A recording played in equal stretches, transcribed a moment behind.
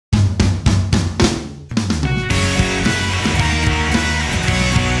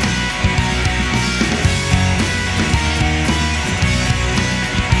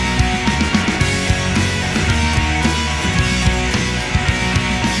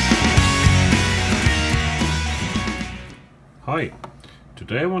Hi,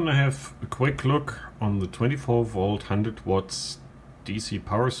 today I want to have a quick look on the 24 volt 100 watts DC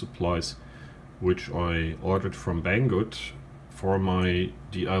power supplies which I ordered from Banggood for my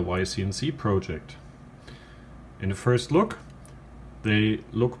DIY CNC project. In the first look they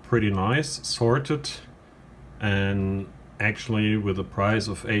look pretty nice, sorted, and actually with a price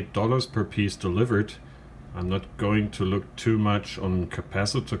of $8 per piece delivered. I'm not going to look too much on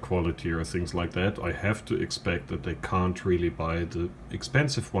capacitor quality or things like that. I have to expect that they can't really buy the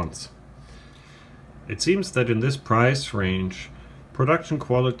expensive ones. It seems that in this price range, production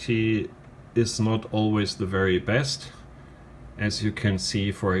quality is not always the very best, as you can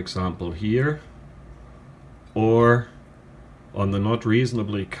see, for example, here, or on the not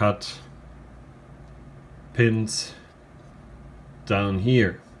reasonably cut pins down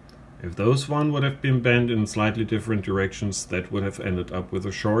here. If those one would have been bent in slightly different directions, that would have ended up with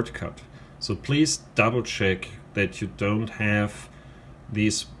a shortcut. So please double check that you don't have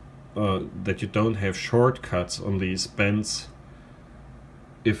these shortcuts on these bends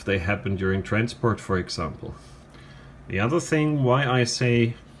if they happen during transport, for example. The other thing why I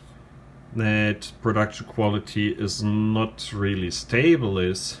say that production quality is not really stable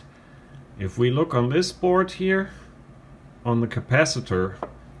is, if we look on this board here on the capacitor,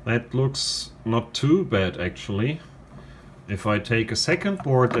 that looks not too bad actually. If I take a second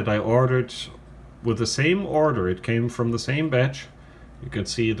board that I ordered with the same order, it came from the same batch, you can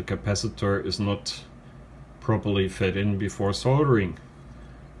see the capacitor is not properly fed in before soldering.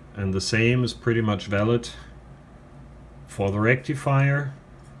 And the same is pretty much valid for the rectifier.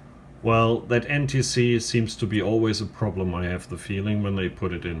 Well, that NTC seems to be always a problem, I have the feeling, when they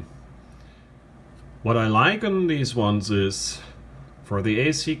put it in. What I like on these ones is, for the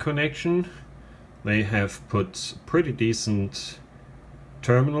AC connection, they have put pretty decent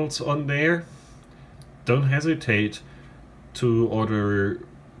terminals on there. Don't hesitate to order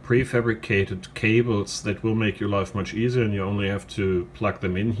prefabricated cables. That will make your life much easier, and you only have to plug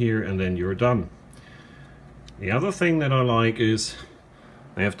them in here and then you're done. The other thing that I like is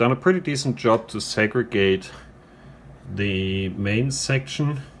they have done a pretty decent job to segregate the main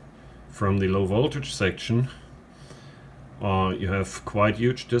section from the low voltage section. You have quite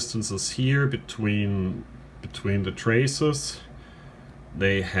huge distances here between the traces.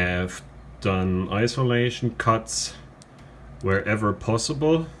 They have done isolation cuts wherever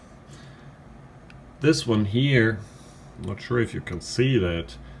possible. This one here, I'm not sure if you can see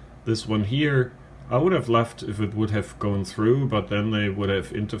that. This one here, I would have left if it would have gone through, but then they would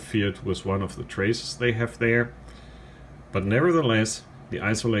have interfered with one of the traces they have there. But nevertheless, the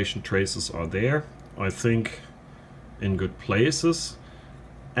isolation traces are there, I think in good places.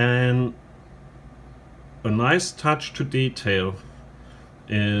 And a nice touch to detail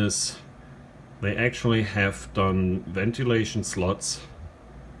is they actually have done ventilation slots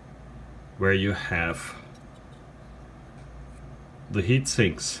where you have the heat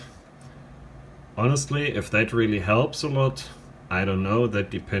sinks. Honestly, if that really helps a lot, I don't know. That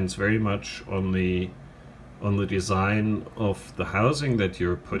depends very much on the design of the housing that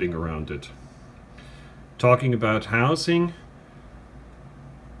you're putting around it. Talking about housing,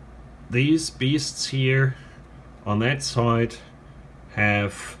 these beasts here on that side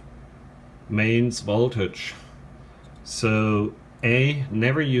have mains voltage. So A,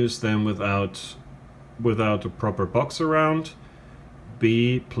 never use them without a proper box around.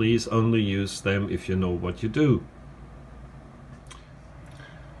 B, please only use them if you know what you do.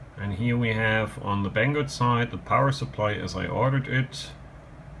 And here we have on the Banggood side the power supply as I ordered it,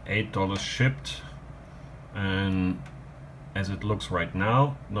 $8 shipped, and as it looks right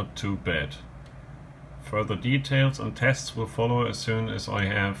now, not too bad. Further details and tests will follow as soon as I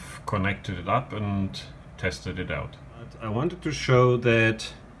have connected it up and tested it out. But I wanted to show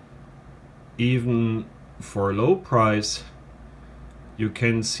that even for a low price you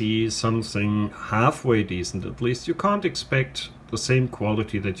can see something halfway decent. At least you can't expect the same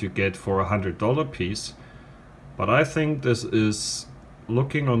quality that you get for a $100 piece, but I think this is,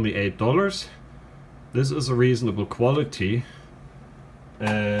 looking on the $8, this is a reasonable quality.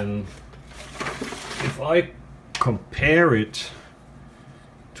 And if I compare it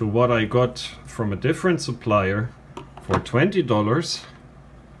to what I got from a different supplier for $20,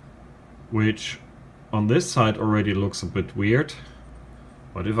 which on this side already looks a bit weird,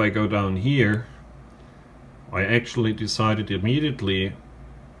 but if I go down here, I actually decided immediately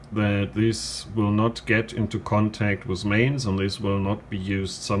that this will not get into contact with mains and this will not be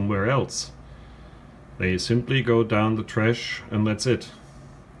used somewhere else. They simply go down the trash and that's it.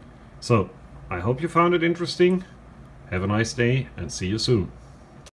 So, I hope you found it interesting. Have a nice day and see you soon.